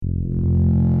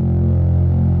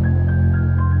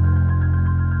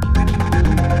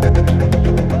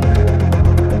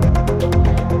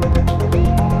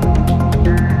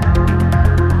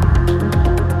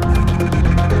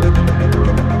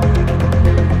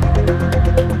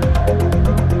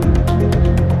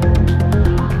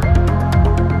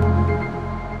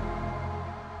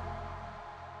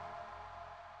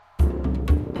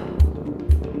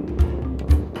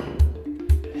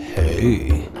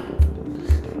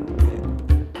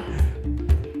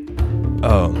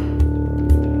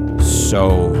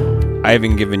So I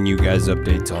haven't given you guys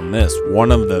updates on this.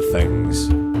 One of the things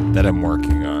that I'm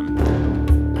working on,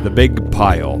 the big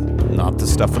pile, not the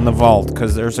stuff in the vault,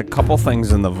 because there's a couple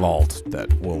things in the vault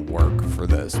that will work for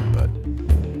this, but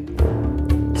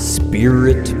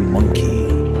Spirit Monkey.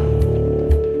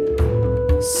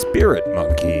 Spirit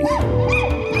Monkey.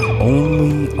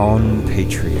 Only on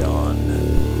Patreon.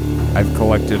 I've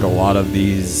collected a lot of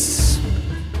these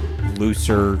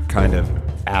looser kind of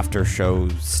after show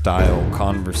style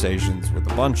conversations with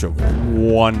a bunch of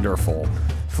wonderful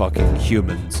fucking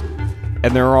humans,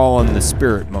 and they're all on the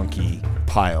Spirit Monkey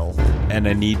pile, and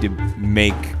I need to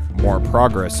make more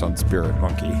progress on Spirit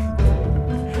Monkey,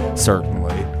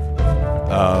 certainly,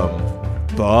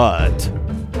 but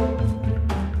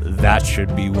that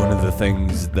should be one of the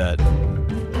things that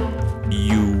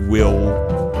you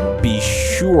will be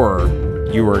sure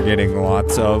you are getting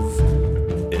lots of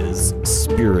is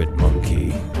Spirit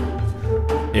Monkey.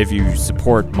 If you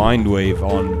support Mindwave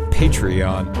on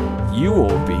Patreon, you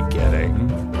will be getting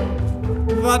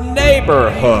The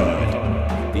Neighborhood,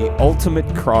 the ultimate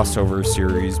crossover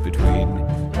series between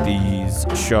these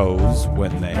shows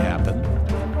when they happen.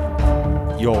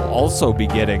 You'll also be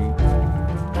getting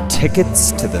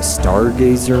tickets to the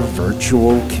Stargazer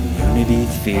Virtual Community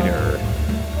Theater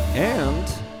and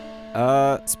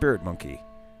Spirit Monkey.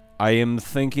 I am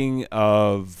thinking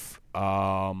of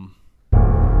when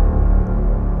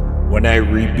I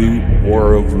reboot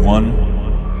War of One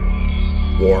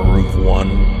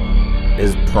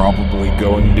is probably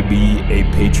going to be a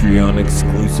Patreon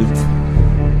exclusive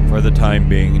for the time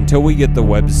being until we get the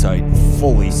website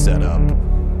fully set up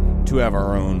to have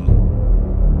our own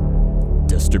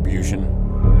distribution.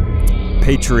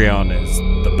 Patreon is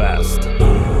the best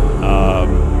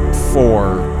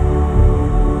for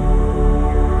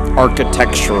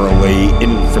architecturally,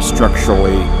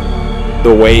 infrastructurally,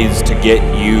 the ways to get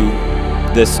you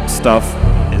this stuff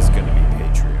is going to be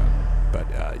Patreon. But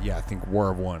yeah, I think War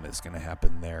of One is going to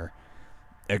happen there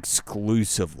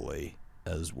exclusively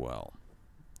as well.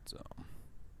 So,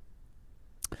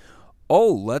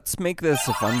 let's make this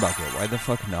a fun bucket. Why the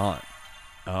fuck not?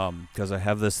 Because I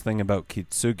have this thing about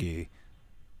Kitsugi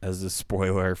as a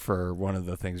spoiler for one of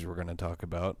the things we're going to talk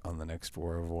about on the next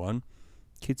War of One.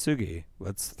 Kitsugi,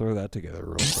 let's throw that together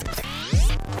real quick.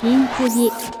 金継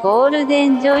ぎ、ゴールデ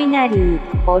ンジョイナリー、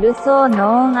also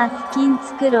known as 金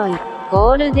繕い、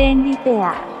ゴールデンリペ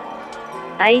ア。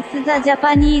Ice the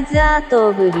Japanese art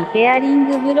of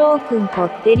repairing broken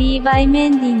pottery by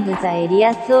mending the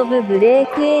areas of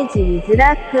breakage with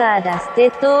lac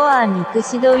rusted or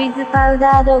mixed with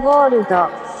powdered gold,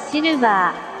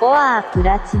 silver, or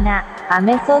platina, a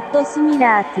method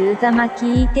similar to the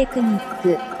Maki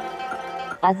technique.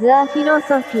 As a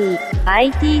philosophy,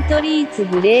 IT treats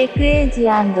breakage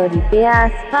and repair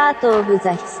as part of the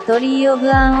history of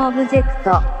an object,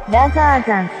 rather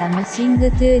than something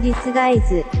to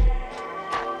disguise.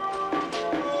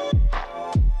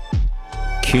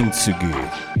 Kintsugi,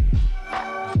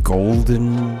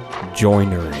 golden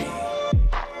joinery,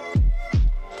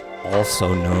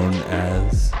 also known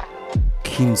as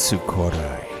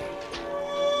Kintsukorai.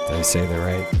 Did I say that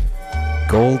right?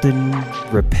 Golden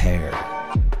repair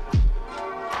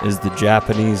is the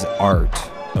Japanese art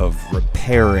of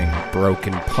repairing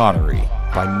broken pottery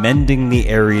by mending the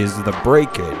areas of the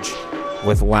breakage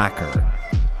with lacquer,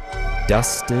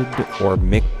 dusted or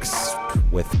mixed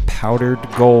with powdered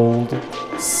gold,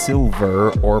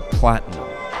 silver, or platinum.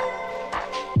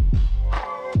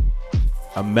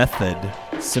 A method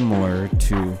similar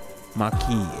to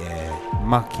makie.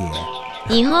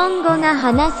 日本語が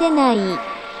話せない。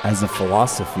 As a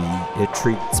philosophy, it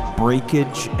treats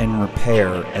breakage and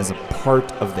repair as a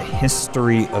part of the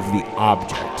history of the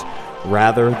object,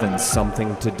 rather than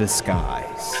something to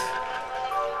disguise.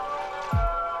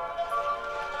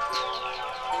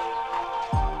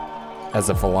 As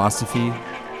a philosophy,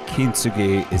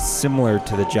 Kintsugi is similar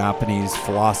to the Japanese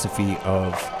philosophy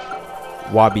of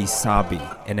wabi-sabi,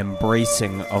 an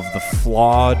embracing of the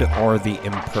flawed or the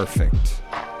imperfect.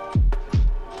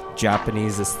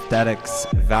 Japanese aesthetics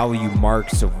value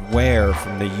marks of wear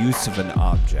from the use of an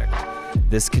object.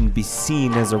 This can be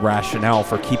seen as a rationale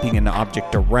for keeping an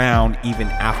object around even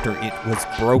after it was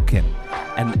broken,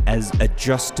 and as a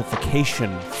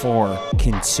justification for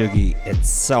kintsugi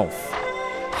itself,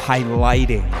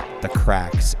 highlighting the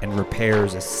cracks and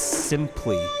repairs as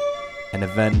simply an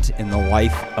event in the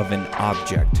life of an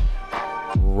object,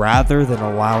 rather than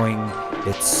allowing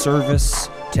its service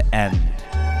to end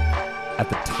at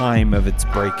the time of its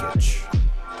breakage,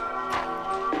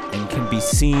 and can be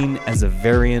seen as a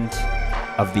variant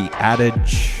of the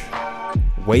adage,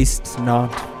 Waste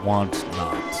not, want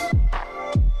not.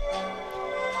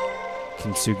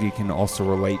 Kintsugi can also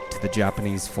relate to the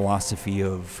Japanese philosophy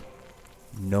of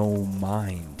no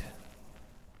mind,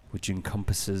 which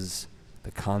encompasses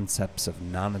the concepts of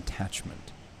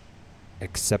non-attachment,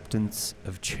 acceptance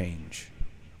of change,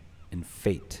 and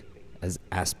fate as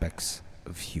aspects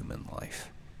of human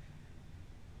life.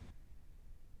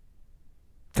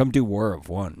 Come do War of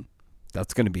One.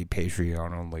 That's going to be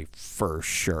Patreon only for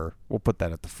sure. We'll put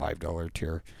that at the $5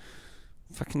 tier.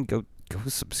 Fucking go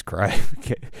subscribe.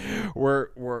 Okay. We're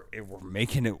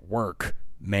making it work,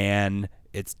 man.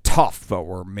 It's tough, but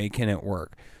we're making it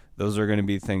work. Those are going to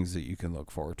be things that you can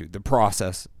look forward to. The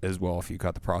process as well. If you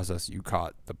caught the process, you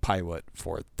caught the pilot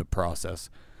for the process.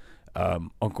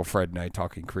 Uncle Fred and I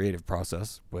talking creative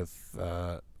process with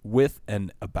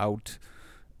and about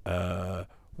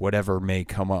whatever may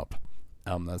come up.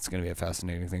 That's going to be a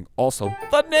fascinating thing. Also,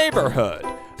 the neighborhood.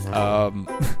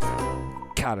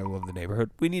 God, I love the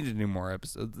neighborhood. We need to do more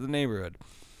episodes of the neighborhood.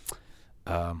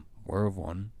 War of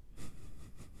One.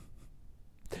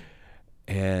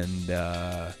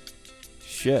 And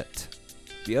shit,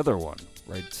 the other one,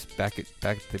 right back at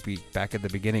the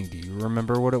beginning. Do you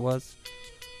remember what it was?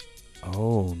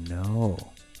 Oh no,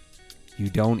 you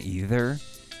don't either.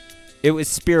 It was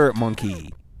Spirit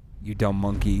Monkey. You dumb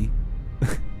monkey.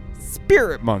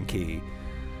 Spirit Monkey.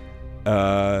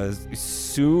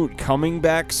 Soon, coming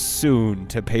back soon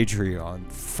to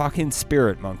Patreon. Fucking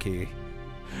Spirit Monkey.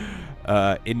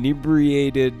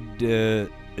 Inebriated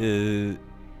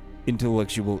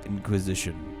intellectual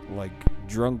inquisition, like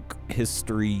drunk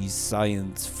history,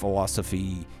 science,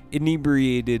 philosophy,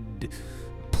 inebriated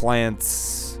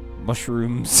plants,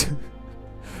 mushrooms.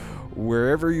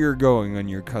 Wherever you're going on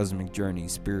your cosmic journey,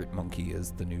 Spirit Monkey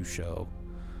is the new show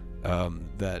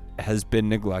that has been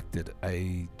neglected.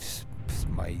 I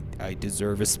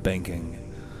deserve a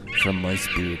spanking from my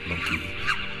Spirit Monkey.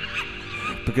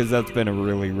 Because that's been a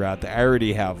really rad thing. I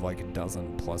already have like a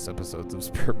dozen plus episodes of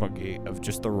Spirit Monkey of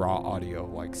just the raw audio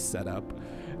like set up.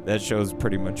 That show's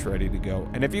pretty much ready to go.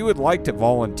 And if you would like to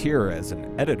volunteer as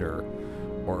an editor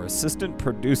or assistant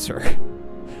producer,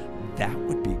 that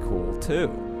would be cool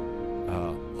too.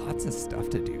 Lots of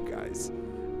stuff to do, guys.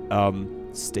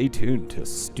 Stay tuned to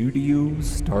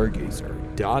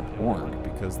studiostargazer.org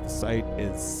because the site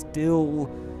is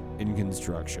still in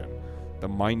construction. The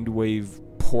Mindwave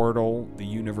portal, the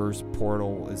universe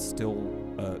portal, is still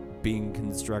being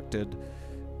constructed.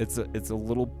 It's a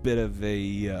little bit of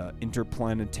a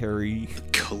interplanetary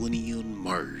colony on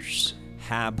Mars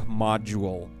hab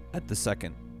module at the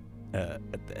second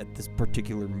at this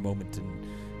particular moment in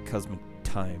cosmic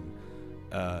time.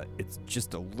 It's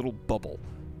just a little bubble,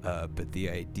 but the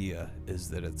idea is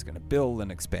that it's going to build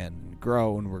and expand and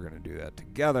grow, and we're going to do that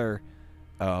together.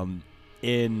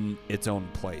 In its own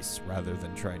place, rather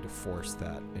than trying to force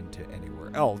that into anywhere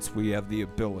else. We have the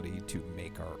ability to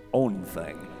make our own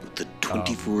thing. With the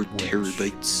 24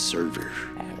 terabyte server.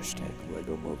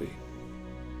 #Lego Movie.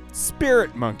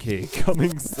 Spirit Monkey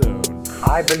coming soon.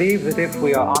 I believe that if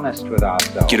we are honest with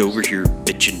ourselves, Get over here,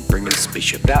 bitch, and bring a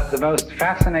spaceship. that the most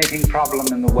fascinating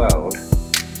problem in the world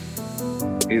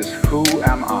is who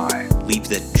am I? Leave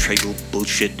that tribal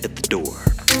bullshit at the door.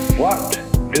 What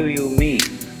do you mean?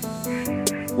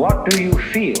 What do you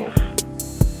feel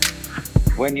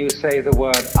when you say the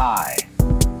word I?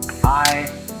 I,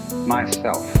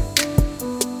 myself.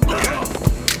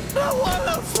 I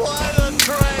wanna fly the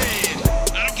train!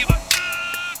 I don't give a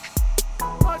fuck!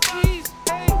 Oh, jeez!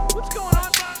 Hey, what's going on?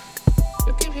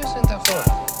 ¿Yo qué pienso en esta forma?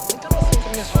 Esto no es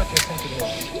un mes que está aquí.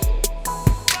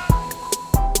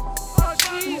 Oh,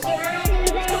 jeez!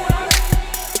 Hey, what's going on?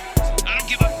 I don't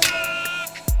give a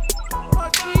fuck! Oh,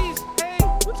 jeez! Hey,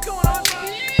 what's going on?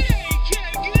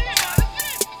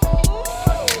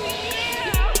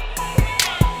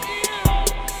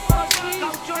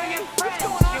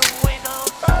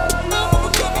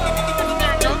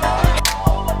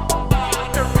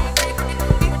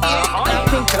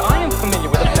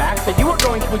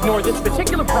 To ignore this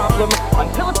particular problem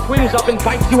until it swings up and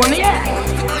bites you on the ass.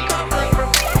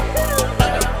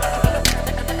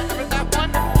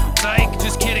 Psych,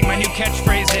 just kidding. My new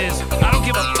catchphrase is, I don't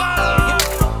give a fuck!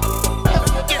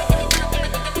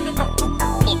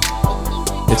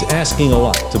 It's asking a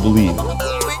lot to believe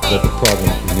that the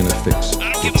problem is going to fix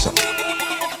itself.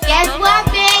 Guess what,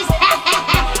 bitch?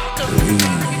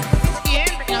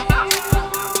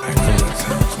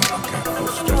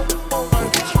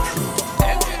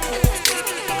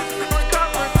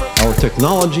 Our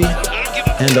technology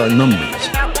and our numbers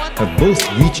have both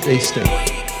reached a state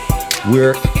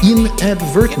where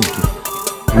inadvertently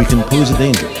we can pose a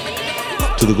danger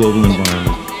to the global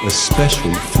environment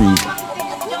especially through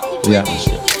the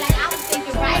atmosphere.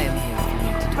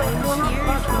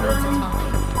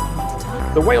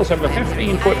 The whales have a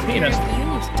 15-foot penis.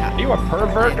 Are you a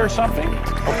pervert or something?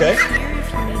 Okay.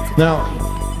 Now,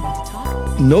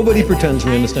 nobody pretends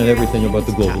we understand everything about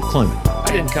the global climate.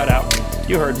 I didn't cut out.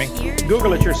 You heard me.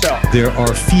 Google it yourself. There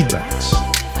are feedbacks,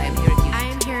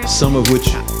 some of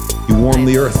which you warm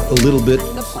the Earth a little bit,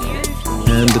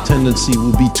 and the tendency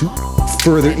will be to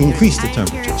further increase the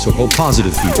temperature, so-called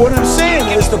positive feedback. What I'm saying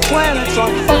is the planet's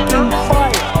on fucking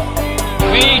fire.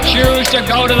 We choose to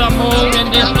go to the moon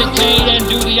in this decade and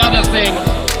do the other things,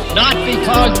 not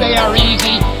because they are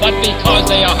easy, but because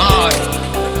they are hard.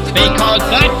 Because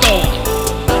that goal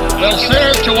will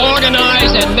serve to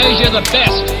organize and measure the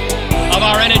best of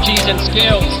our energies and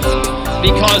skills.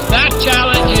 Because that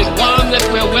challenge is one that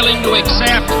we're willing to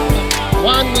accept,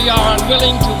 one we are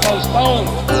unwilling to postpone,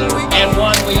 and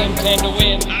one we intend to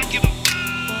win.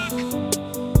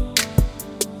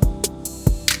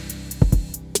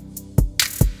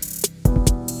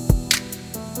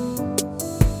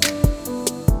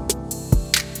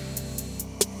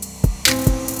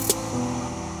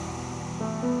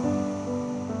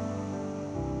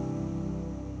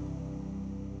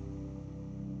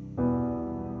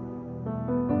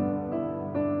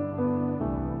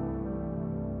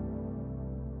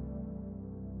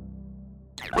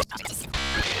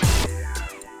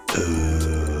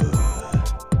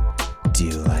 Do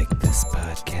you like this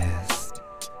podcast?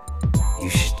 You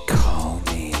should call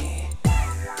me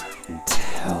and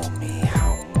tell me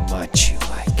how much you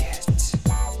like it.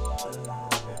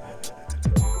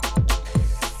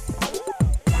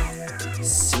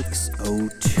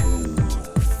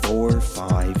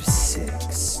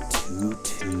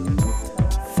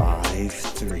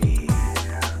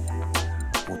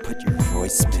 602-456-2253. We'll put your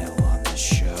voicemail on the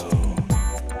show,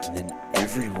 and then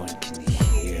everyone can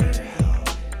hear how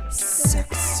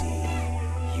sexy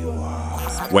you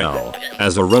are. Well,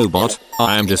 as a robot,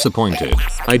 I am disappointed.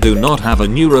 I do not have a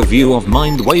new review of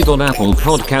Mindwave on Apple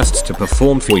Podcasts to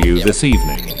perform for you this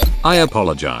evening. I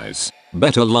apologize.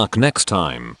 Better luck next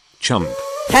time, chump.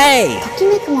 Hey!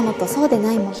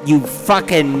 You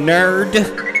fucking nerd!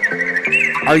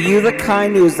 Are you the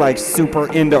kind who's like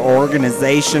super into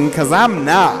organization? Cause I'm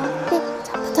not.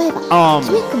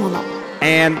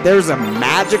 And there's a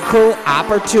magical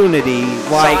opportunity,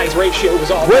 like, Size ratio was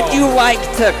all would wrong. you like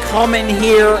to come in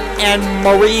here and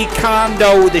Marie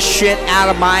Kondo the shit out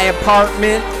of my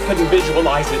apartment? Couldn't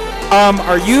visualize it.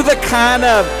 Are you the kind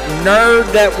of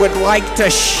nerd that would like to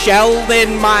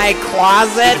Sheldon my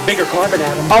closet? Bigger carbon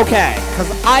atom. Okay,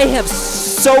 because I have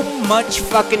so much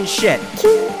fucking shit.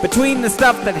 Between the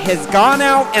stuff that has gone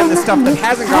out and the stuff that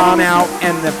hasn't gone out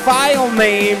and the file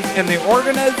names and the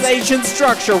organization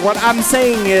structure, what I'm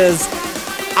saying is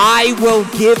I will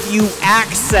give you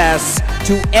access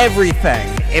to everything.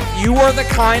 If you are the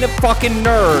kind of fucking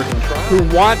nerd who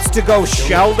wants to go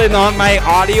Sheldon on my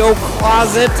audio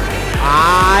closet,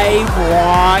 I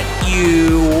want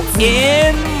you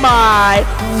in my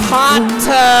hot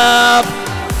tub.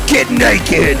 Get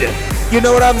naked. You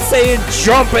know what I'm saying?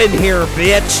 Jump in here,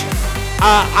 bitch.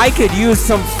 I could use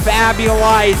some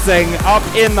fabulizing up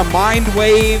in the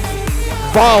Mindwave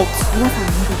vault.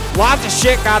 Lots of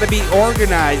shit gotta be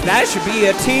organized. That should be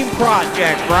a team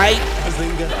project, right?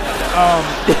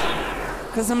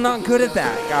 Because I'm not good at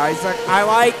that, guys. Like, I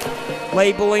like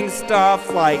labeling stuff,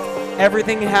 like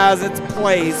everything has its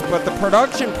place, but the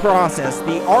production process,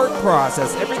 the art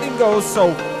process, everything goes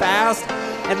so fast,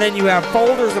 and then you have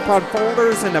folders upon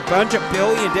folders in a bunch of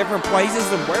billion different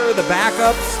places, and where are the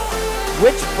backups?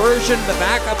 Which version of the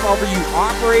backup are you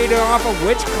operating off of?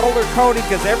 Which color coding?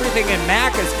 Because everything in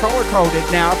Mac is color coded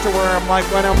now, to where I'm like,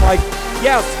 when I'm like,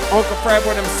 yes, Uncle Fred,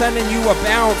 when I'm sending you a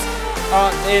bounce,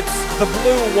 it's the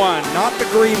blue one, not the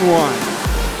green one.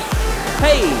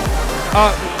 Hey,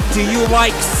 do you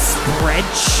like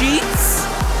spreadsheets?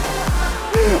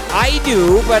 I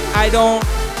do, but I don't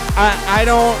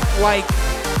like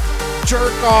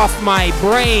jerk off my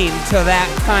brain to that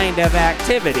kind of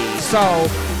activity. So,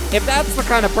 if that's the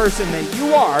kind of person that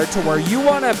you are, to where you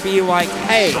want to be like,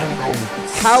 hey,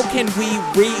 how can we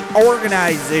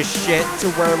reorganize this shit to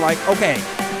where, like, okay,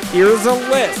 here's a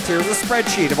list, here's a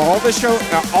spreadsheet of all the show,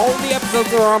 all the episodes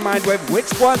that are on Mindwave,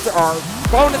 which ones are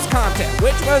bonus content,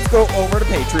 which ones go over to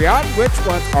Patreon, which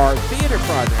ones are theater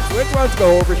projects, which ones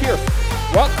go over here.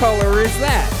 What color is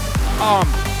that?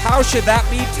 How should that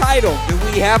be titled? Do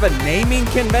we have a naming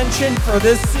convention for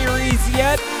this series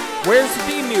yet? Where's the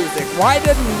theme music? Why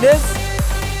doesn't this,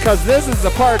 because this is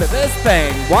a part of this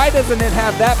thing, why doesn't it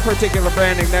have that particular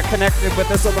branding that connected with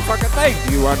this other fucking thing?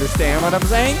 Do you understand what I'm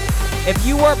saying? if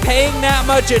you are paying that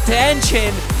much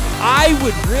attention, I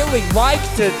would really like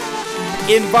to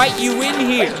invite you in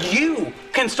here. You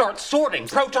can start sorting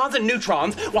protons and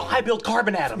neutrons while I build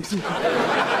carbon atoms.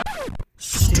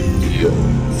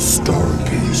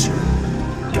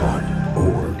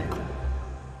 StudioStargazer.org.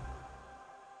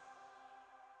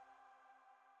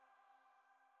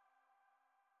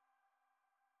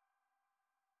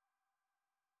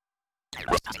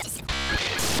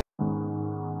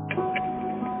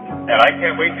 And I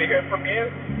can't wait to hear from you.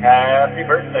 Happy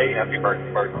birthday, happy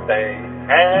birthday,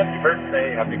 happy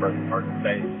birthday, happy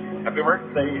birthday, happy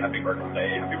birthday, happy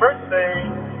birthday, happy birthday,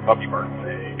 happy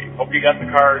birthday. Hope you got the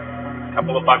card,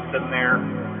 couple of bucks in there.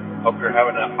 Hope you're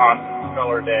having an awesome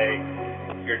stellar day.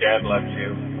 Your dad loves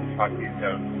you. Talk to you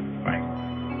soon. Bye.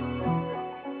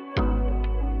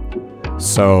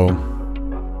 So,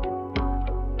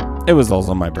 it was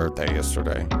also my birthday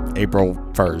yesterday, April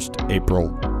 1st,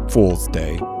 April Fool's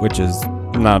Day, which is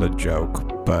not a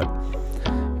joke, but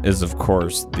is of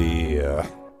course the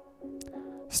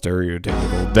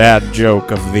stereotypical dad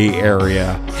joke of the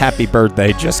area. Happy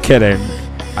birthday, just kidding.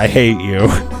 I hate you.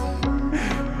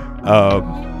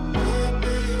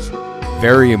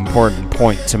 Very important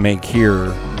point to make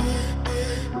here.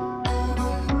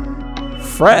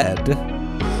 Fred,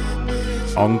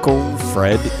 Uncle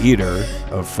Fred Eater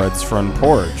of Fred's Front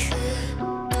Porch,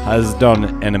 has done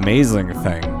an amazing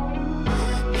thing.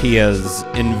 He has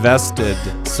invested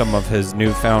some of his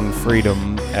newfound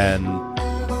freedom and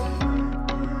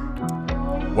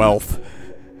wealth,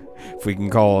 if we can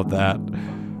call it that.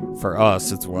 For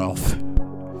us, it's wealth.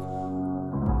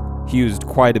 He used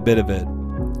quite a bit of it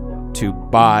to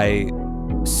buy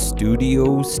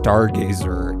Studio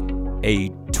Stargazer, a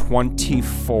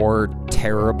 24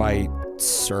 terabyte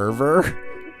server.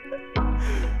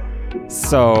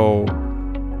 So,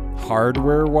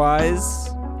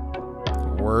 hardware-wise,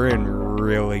 we're in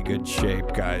really good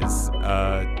shape, guys.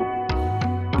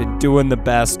 Been doing the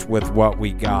best with what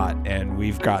we got, and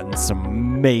we've gotten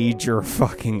some major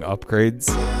fucking upgrades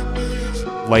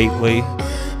lately.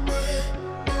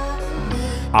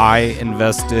 I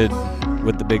invested,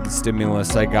 with the big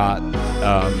stimulus I got,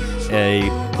 a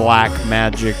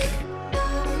Blackmagic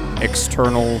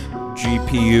external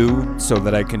GPU so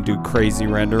that I can do crazy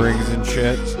renderings and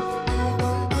shit.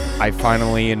 I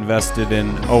finally invested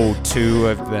in O2.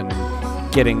 I've been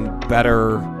getting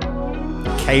better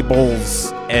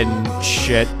cables and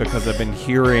shit because I've been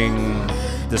hearing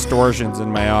distortions in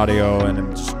my audio, and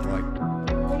I'm just like,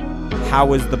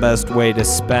 how is the best way to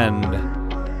spend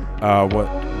what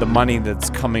the money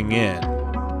that's coming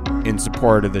in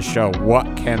support of the show?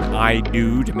 What can I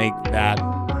do to make that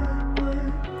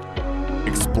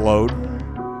explode?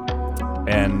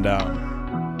 And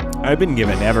I've been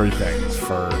given everything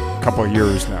for a couple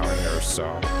years now here, so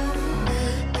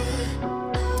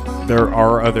there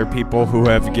are other people who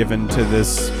have given to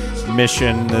this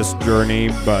mission, this journey,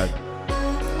 but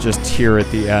just here at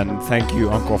the end, thank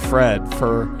you, Uncle Fred,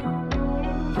 for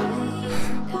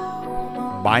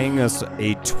buying us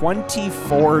a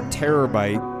 24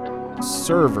 terabyte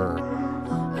server.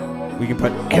 We can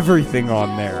put everything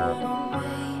on there.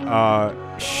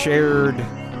 Shared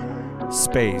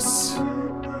space.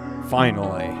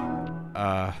 Finally.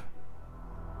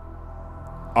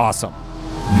 Awesome.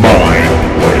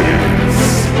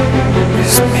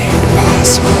 Is made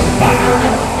possible by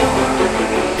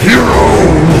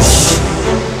heroes.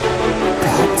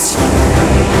 That's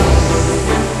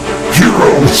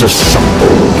heroes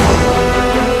assemble.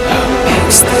 Who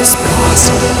makes this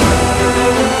possible?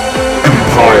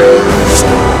 Empires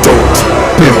don't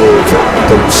build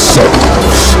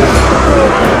themselves.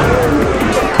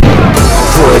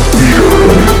 Fred Eater,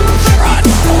 Front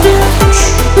Porch,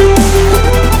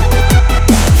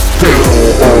 Phil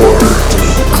Ord,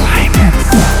 Climate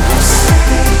Force,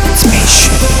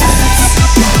 Spaceship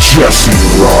Earth, Jesse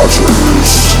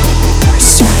Rogers,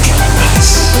 Resurgence,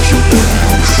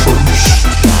 Humanity First,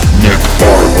 Nick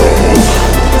Barlow,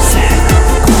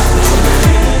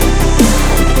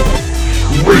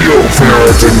 Rio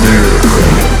Verademir,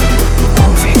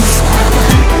 Moving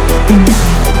Forward,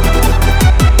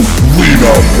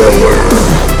 Lena Miller,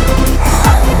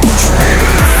 Harold Drake,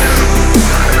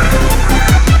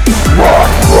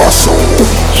 Ron Russell,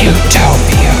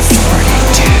 Utopia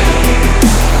 42,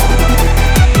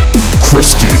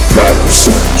 Christy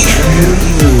Patterson,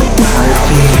 True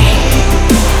Hardy,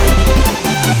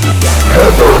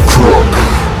 Heather Crook,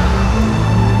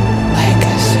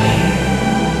 Legacy,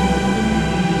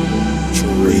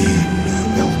 Doreen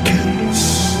Elkins,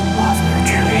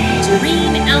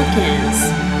 Doreen Elkins,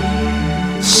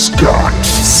 Scott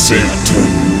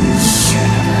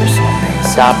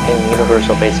adopting the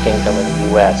Universal Base Kingdom in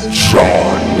the US.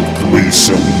 John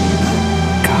Gleason.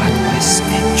 Godless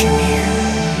engineer.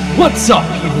 What's up,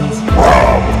 humans?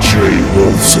 Rob J.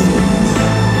 Wilson.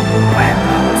 Web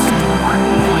of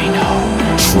 1.0.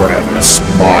 Travis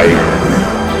Meyer.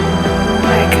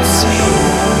 Legacy.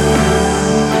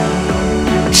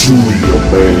 Julia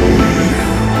May.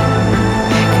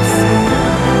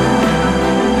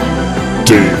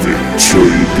 David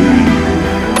J.B.